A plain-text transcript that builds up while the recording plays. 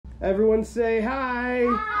Everyone say hi!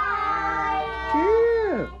 Hi!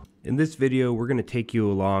 Yeah! In this video, we're going to take you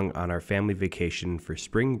along on our family vacation for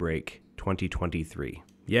spring break 2023.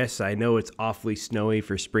 Yes, I know it's awfully snowy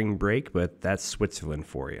for spring break, but that's Switzerland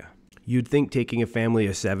for you. You'd think taking a family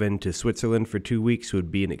of 7 to Switzerland for 2 weeks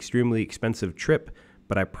would be an extremely expensive trip,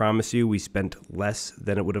 but I promise you we spent less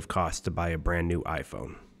than it would have cost to buy a brand new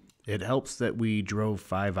iPhone. It helps that we drove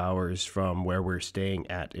 5 hours from where we're staying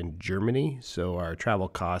at in Germany, so our travel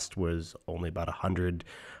cost was only about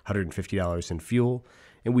 $150 in fuel,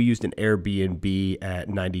 and we used an Airbnb at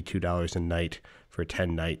 $92 a night for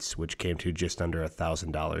 10 nights, which came to just under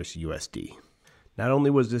 $1,000 USD. Not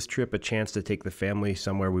only was this trip a chance to take the family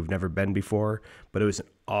somewhere we've never been before, but it was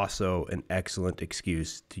also an excellent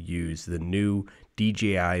excuse to use the new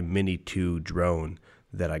DJI Mini 2 drone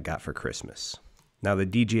that I got for Christmas. Now the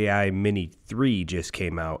DJI Mini 3 just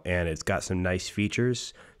came out and it's got some nice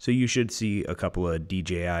features, so you should see a couple of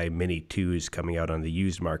DJI Mini 2s coming out on the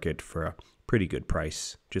used market for a pretty good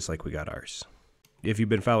price, just like we got ours. If you've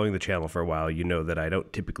been following the channel for a while, you know that I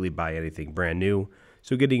don't typically buy anything brand new,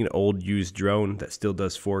 so getting an old used drone that still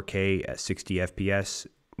does 4K at 60 FPS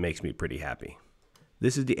makes me pretty happy.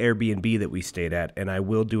 This is the Airbnb that we stayed at, and I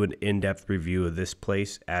will do an in-depth review of this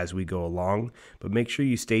place as we go along, but make sure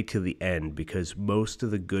you stay to the end because most of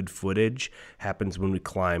the good footage happens when we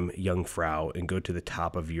climb Jungfrau and go to the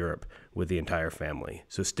top of Europe with the entire family.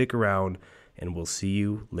 So stick around, and we'll see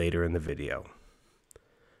you later in the video.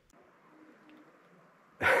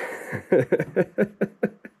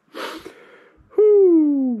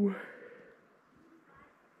 Whew.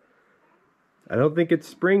 I don't think it's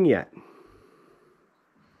spring yet.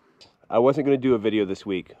 I wasn't going to do a video this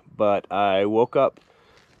week, but I woke up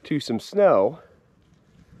to some snow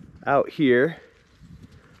out here.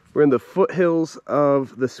 We're in the foothills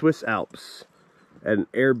of the Swiss Alps at an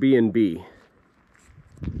Airbnb,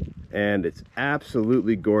 and it's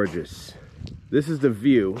absolutely gorgeous. This is the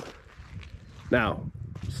view. Now,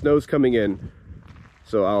 snow's coming in,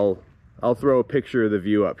 so I'll throw a picture of the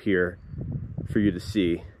view up here for you to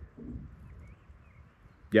see.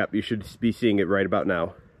 Yep, you should be seeing it right about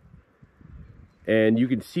now. And you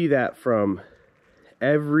can see that from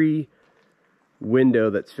every window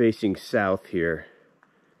that's facing south here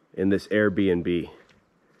in this Airbnb.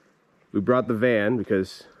 We brought the van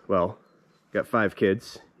because, well, got 5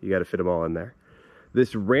 kids. You got to fit them all in there.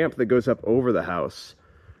 This ramp that goes up over the house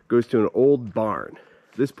goes to an old barn.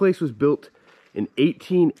 This place was built in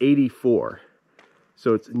 1884,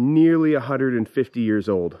 so it's nearly 150 years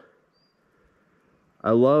old. I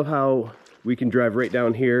love how we can drive right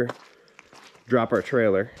down here, drop our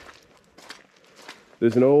trailer.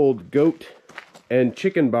 There's an old goat and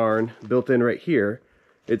chicken barn built in right here.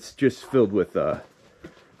 It's just filled with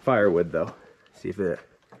firewood though. See if it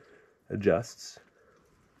adjusts.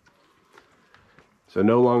 So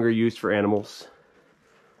no longer used for animals.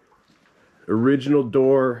 Original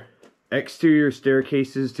door, exterior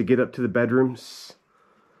staircases to get up to the bedrooms.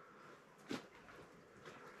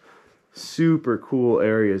 Super cool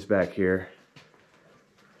areas back here.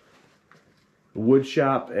 Wood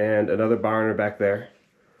shop and another barn are back there.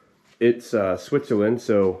 It's Switzerland,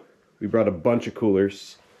 so we brought a bunch of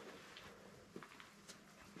coolers.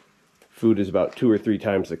 Food is about 2 or 3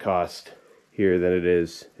 times the cost here than it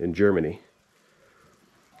is in Germany.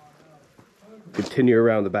 Continue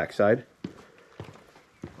around the backside.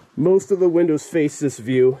 Most of the windows face this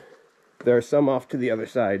view. There are some off to the other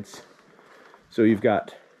sides. So you've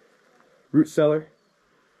got root cellar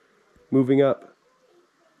moving up.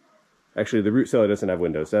 Actually, the root cellar doesn't have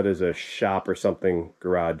windows. That is a shop or something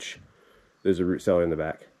garage. There's a root cellar in the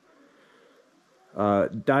back.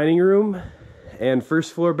 Dining room and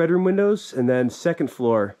first floor bedroom windows, and then second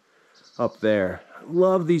floor up there.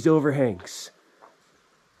 Love these overhangs.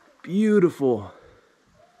 Beautiful.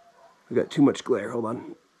 I got too much glare. Hold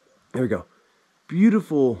on. There we go.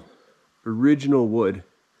 Beautiful original wood.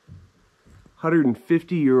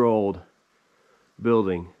 150-year-old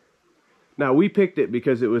building. Now, we picked it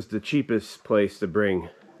because it was the cheapest place to bring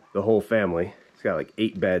the whole family. It's got like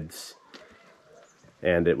 8 beds.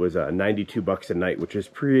 And it was $92 a night, which is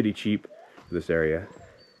pretty cheap for this area.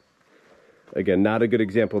 Again, not a good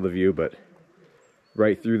example of the view, but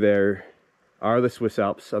right through there are the Swiss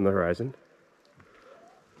Alps on the horizon.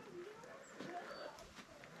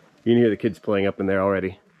 You can hear the kids playing up in there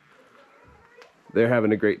already. They're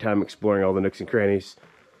having a great time exploring all the nooks and crannies.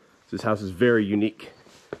 This house is very unique.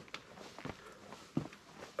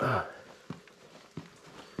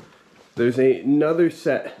 There's another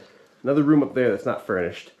room up there that's not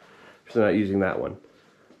furnished, so not using that one.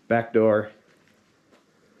 Back door.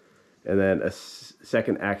 and then a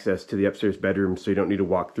second access to the upstairs bedroom, so you don't need to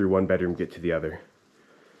walk through one bedroom, get to the other.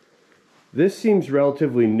 This seems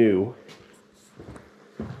relatively new,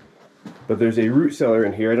 but there's a root cellar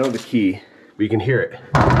in here. I don't have the key, but you can hear it.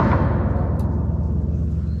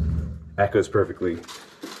 Echoes perfectly.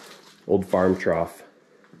 Old farm trough.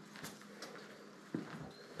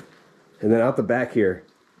 And then out the back here,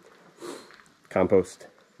 compost,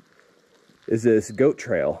 is this goat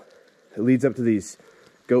trail. It leads up to these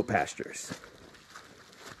goat pastures.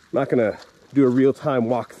 I'm not gonna do a real-time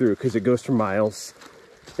walkthrough because it goes for miles,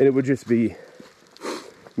 and it would just be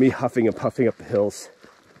me huffing and puffing up the hills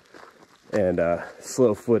and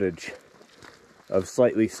slow footage of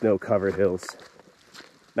slightly snow-covered hills.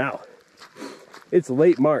 Now, it's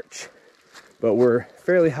late March, but we're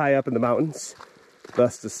fairly high up in the mountains,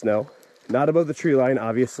 thus the snow. Not above the tree line,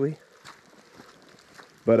 obviously,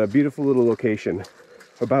 but a beautiful little location.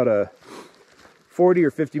 About a 40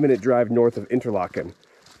 or 50-minute drive north of Interlaken,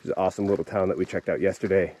 which is an awesome little town that we checked out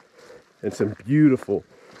yesterday, and some beautiful,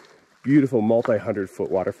 beautiful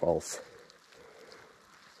multi-100-foot waterfalls.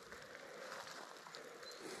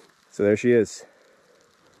 So there she is.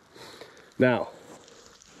 Now,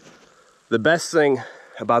 the best thing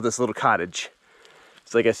about this little cottage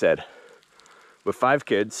is, like I said, with 5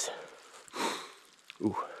 kids,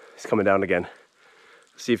 ooh, it's coming down again.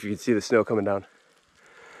 See if you can see the snow coming down.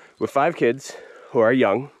 With 5 kids who are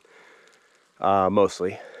young,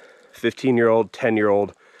 mostly, 15-year-old,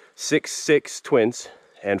 10-year-old, 6 twins,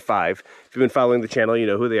 and 5. If you've been following the channel, you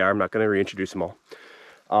know who they are. I'm not going to reintroduce them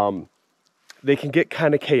all. They can get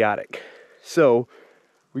kind of chaotic. So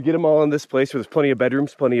we get them all in this place where there's plenty of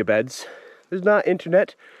bedrooms, plenty of beds. There's not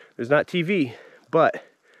internet, there's not TV, but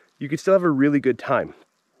you can still have a really good time.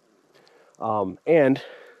 And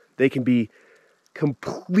they can be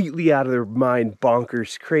completely out of their mind,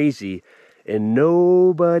 bonkers, crazy, and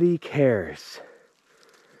nobody cares.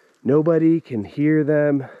 Nobody can hear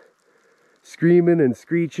them screaming and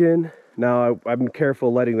screeching. Now, I've been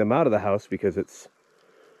careful letting them out of the house because it's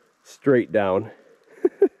straight down.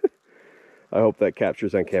 I hope that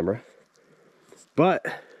captures on camera. But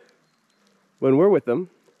when we're with them,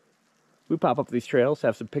 we pop up these trails,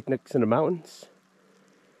 have some picnics in the mountains,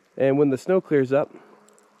 and when the snow clears up,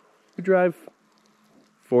 we drive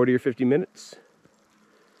 40 or 50 minutes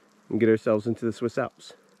and get ourselves into the Swiss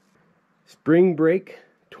Alps. Spring break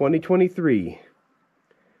 2023.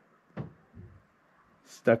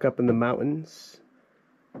 Stuck up in the mountains.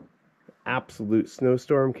 Absolute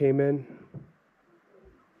snowstorm came in.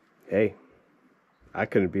 Hey, I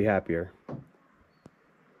couldn't be happier.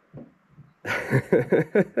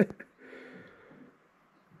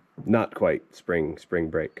 Not quite spring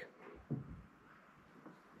break.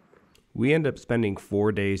 We ended up spending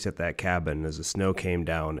 4 days at that cabin as the snow came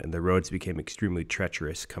down and the roads became extremely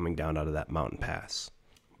treacherous coming down out of that mountain pass.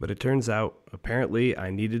 But it turns out, apparently,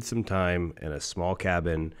 I needed some time in a small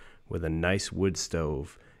cabin with a nice wood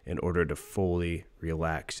stove in order to fully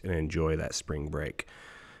relax and enjoy that spring break.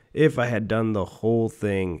 If I had done the whole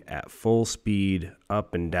thing at full speed,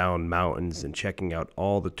 up and down mountains and checking out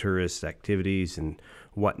all the tourist activities and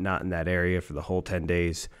whatnot in that area for the whole 10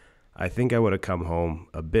 days, I think I would have come home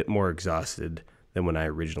a bit more exhausted than when I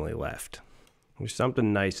originally left. There's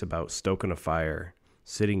something nice about stoking a fire,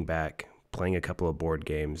 sitting back, playing a couple of board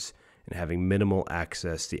games, and having minimal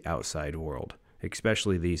access to the outside world,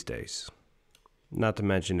 especially these days. Not to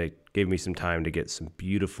mention it gave me some time to get some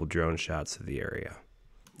beautiful drone shots of the area.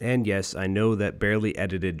 And yes, I know that barely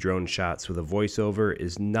edited drone shots with a voiceover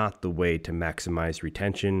is not the way to maximize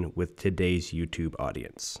retention with today's YouTube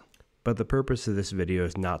audience. But the purpose of this video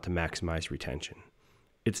is not to maximize retention.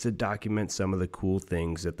 It's to document some of the cool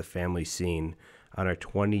things that the family's seen on our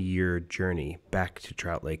 20-year journey back to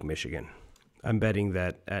Trout Lake, Michigan. I'm betting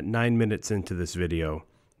that at 9 minutes into this video,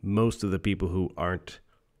 most of the people who aren't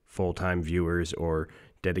full-time viewers or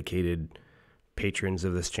dedicated patrons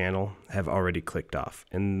of this channel have already clicked off,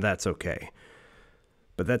 and that's okay.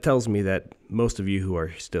 But that tells me that most of you who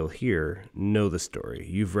are still here know the story.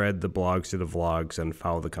 You've read the blogs or the vlogs on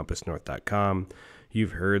followthecompassnorth.com.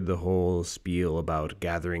 You've heard the whole spiel about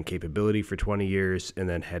gathering capability for 20 years and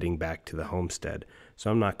then heading back to the homestead.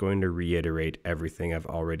 So I'm not going to reiterate everything I've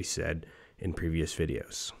already said in previous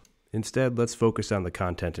videos. Instead, let's focus on the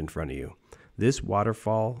content in front of you. This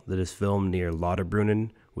waterfall that is filmed near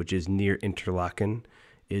Lauterbrunnen, which is near Interlaken,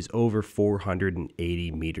 is over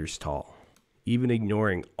 480 meters tall. Even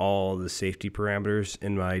ignoring all the safety parameters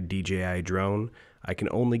in my DJI drone, I can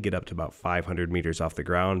only get up to about 500 meters off the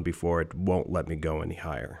ground before it won't let me go any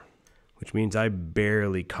higher. Which means I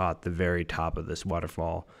barely caught the very top of this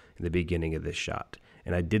waterfall in the beginning of this shot.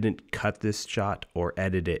 and I didn't cut this shot or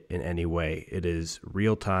edit it in any way. It is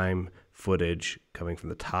real-time footage coming from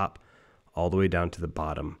the top all the way down to the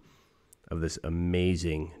bottom of this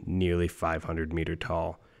amazing, nearly 500 meter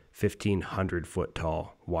tall, 1,500 foot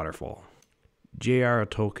tall waterfall. J.R.R.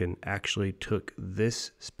 Tolkien actually took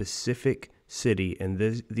this specific city and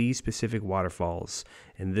these specific waterfalls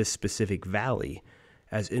and this specific valley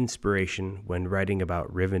as inspiration when writing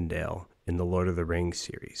about Rivendell in the Lord of the Rings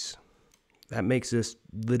series. That makes this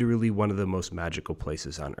literally one of the most magical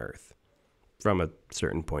places on Earth, from a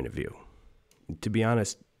certain point of view. To be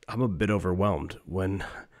honest, I'm a bit overwhelmed. When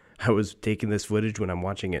I was taking this footage, when I'm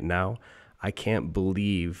watching it now, I can't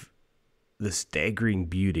believe the staggering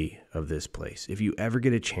beauty of this place. If you ever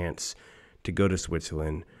get a chance to go to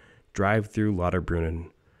Switzerland, drive through Lauterbrunnen,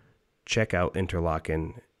 check out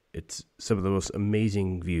Interlaken. It's some of the most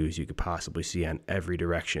amazing views you could possibly see on every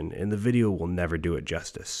direction, and the video will never do it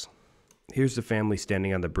justice. Here's the family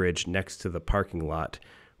standing on the bridge next to the parking lot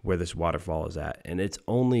where this waterfall is at, and it's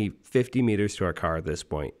only 50 meters to our car at this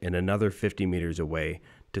point and another 50 meters away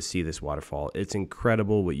to see this waterfall. It's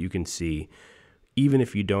incredible what you can see, even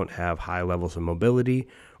if you don't have high levels of mobility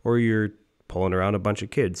or you're pulling around a bunch of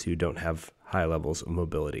kids who don't have high levels of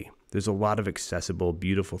mobility. There's a lot of accessible,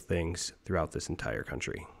 beautiful things throughout this entire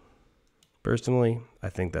country. Personally, I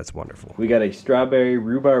think that's wonderful. We got a strawberry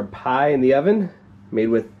rhubarb pie in the oven, made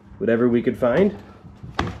with whatever we could find.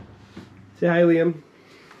 Say hi, Liam.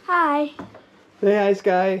 Hi. Say hi,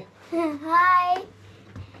 Sky. Hi.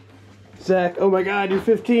 Zach, oh my God, you're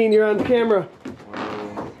 15, you're on camera.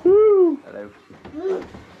 Woo. Hello.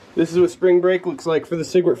 This is what spring break looks like for the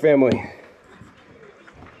Sigwart family.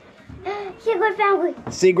 Sigwart family.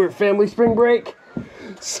 Sigwart family spring break.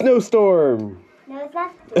 Snowstorm. No,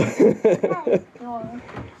 it's not.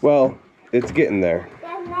 Well, it's getting there.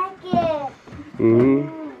 That's not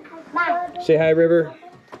it. Say hi, River.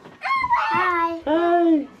 Hi.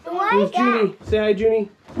 Hi. Who's Junie? Say hi, Junie.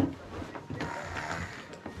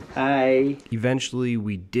 Hi. Eventually,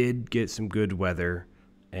 we did get some good weather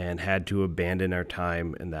and had to abandon our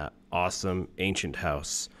time in that awesome ancient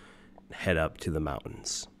house and head up to the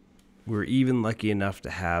mountains. We're even lucky enough to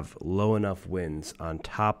have low enough winds on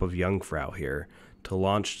top of Jungfrau here to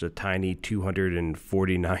launch the tiny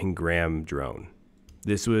 249-gram drone.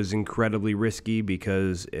 This was incredibly risky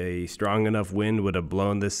because a strong enough wind would have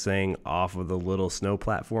blown this thing off of the little snow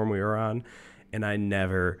platform we were on, and I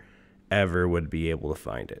never, ever would be able to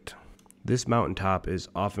find it. This mountaintop is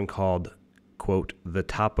often called, quote, the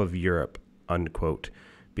top of Europe, unquote,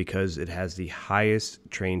 because it has the highest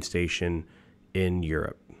train station in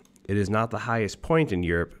Europe. It is not the highest point in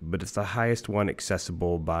Europe, but it's the highest one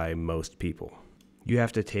accessible by most people. You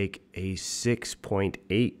have to take a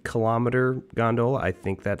 6.8 kilometer gondola. I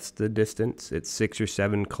think that's the distance. It's 6 or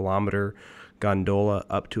 7 kilometer gondola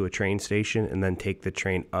up to a train station and then take the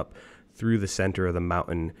train up through the center of the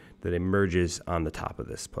mountain that emerges on the top of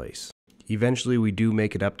this place. Eventually, we do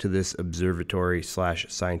make it up to this observatory /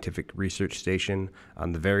 scientific research station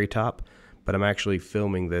on the very top, but I'm actually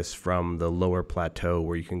filming this from the lower plateau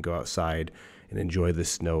where you can go outside and enjoy the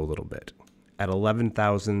snow a little bit. At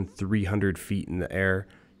 11,300 feet in the air,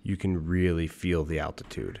 you can really feel the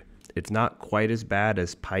altitude. It's not quite as bad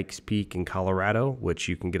as Pikes Peak in Colorado, which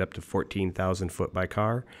you can get up to 14,000 foot by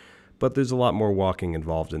car, but there's a lot more walking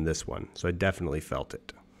involved in this one, so I definitely felt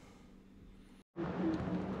it.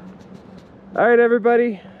 All right,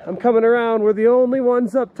 everybody, I'm coming around. We're the only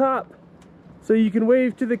ones up top, so you can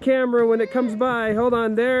wave to the camera when it comes by. Hold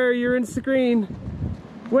on, there, you're in screen.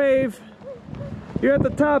 Wave. You're at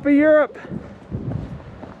the top of Europe.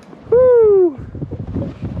 Woo!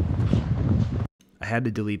 I had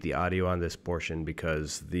to delete the audio on this portion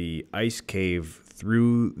because the ice cave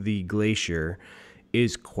through the glacier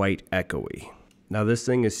is quite echoey. Now this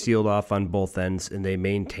thing is sealed off on both ends and they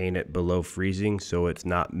maintain it below freezing so it's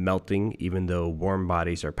not melting even though warm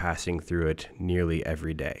bodies are passing through it nearly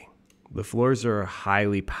every day. The floors are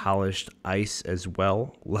highly polished ice as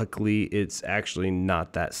well. Luckily it's actually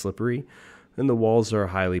not that slippery. And the walls are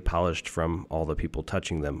highly polished from all the people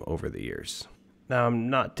touching them over the years. Now, I'm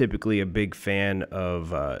not typically a big fan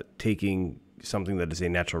of taking something that is a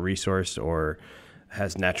natural resource or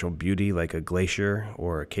has natural beauty like a glacier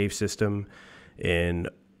or a cave system and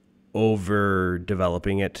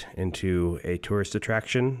over-developing it into a tourist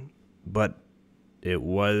attraction, but it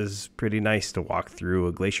was pretty nice to walk through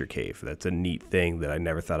a glacier cave. That's a neat thing that I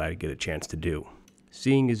never thought I'd get a chance to do.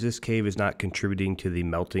 Seeing as this cave is not contributing to the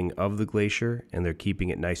melting of the glacier and they're keeping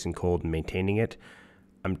it nice and cold and maintaining it,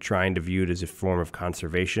 I'm trying to view it as a form of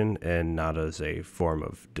conservation and not as a form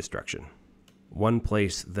of destruction. One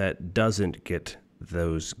place that doesn't get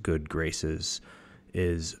those good graces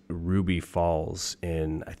is Ruby Falls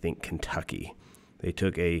in, I think, Kentucky. They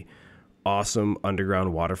took a awesome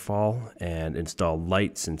underground waterfall and installed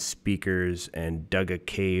lights and speakers and dug a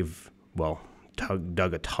cave,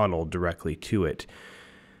 dug a tunnel directly to it.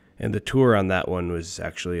 And the tour on that one was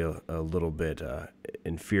actually a little bit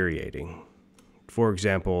infuriating. For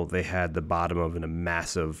example, they had the bottom of a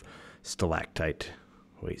massive stalactite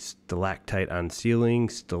on ceiling,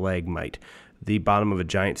 stalagmite. The bottom of a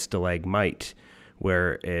giant stalagmite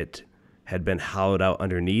where it had been hollowed out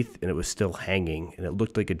underneath and it was still hanging and it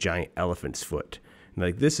looked like a giant elephant's foot. And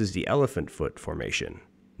like, this is the elephant foot formation.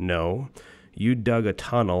 No, you dug a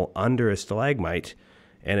tunnel under a stalagmite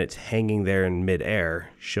and it's hanging there in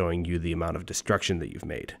midair, showing you the amount of destruction that you've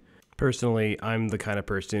made. Personally, I'm the kind of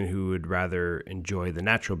person who would rather enjoy the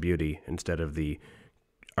natural beauty instead of the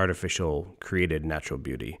artificial created natural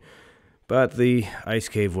beauty. But the ice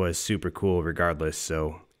cave was super cool regardless,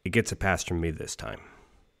 so it gets a pass from me this time.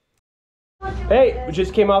 Hey, we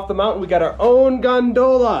just came off the mountain. We got our own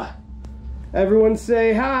gondola. Everyone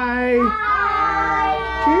say hi. Hi.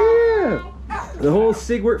 Yeah. The whole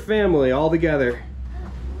Sigwart family all together,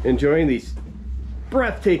 enjoying these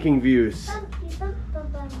breathtaking views.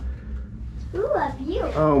 Ooh, a view.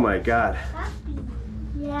 Oh my God.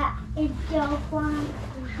 Yeah, it's so fun.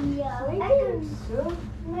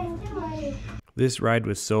 This ride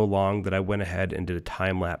was so long that I went ahead and did a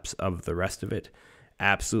time lapse of the rest of it.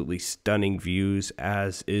 Absolutely stunning views,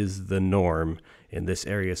 as is the norm in this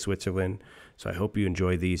area of Switzerland. So I hope you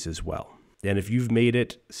enjoy these as well. And if you've made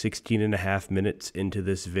it 16.5 minutes into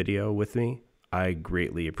this video with me, I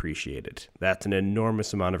greatly appreciate it. That's an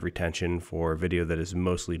enormous amount of retention for a video that is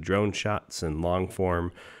mostly drone shots and long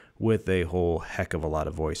form with a whole heck of a lot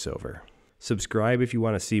of voiceover. Subscribe if you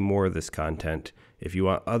want to see more of this content. If you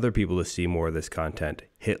want other people to see more of this content,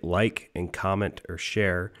 hit like and comment or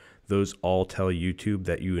share. Those all tell YouTube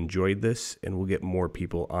that you enjoyed this and will get more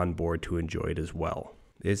people on board to enjoy it as well.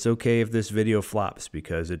 It's okay if this video flops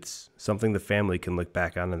because it's something the family can look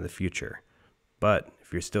back on in the future. But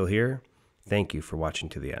if you're still here, thank you for watching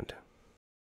to the end.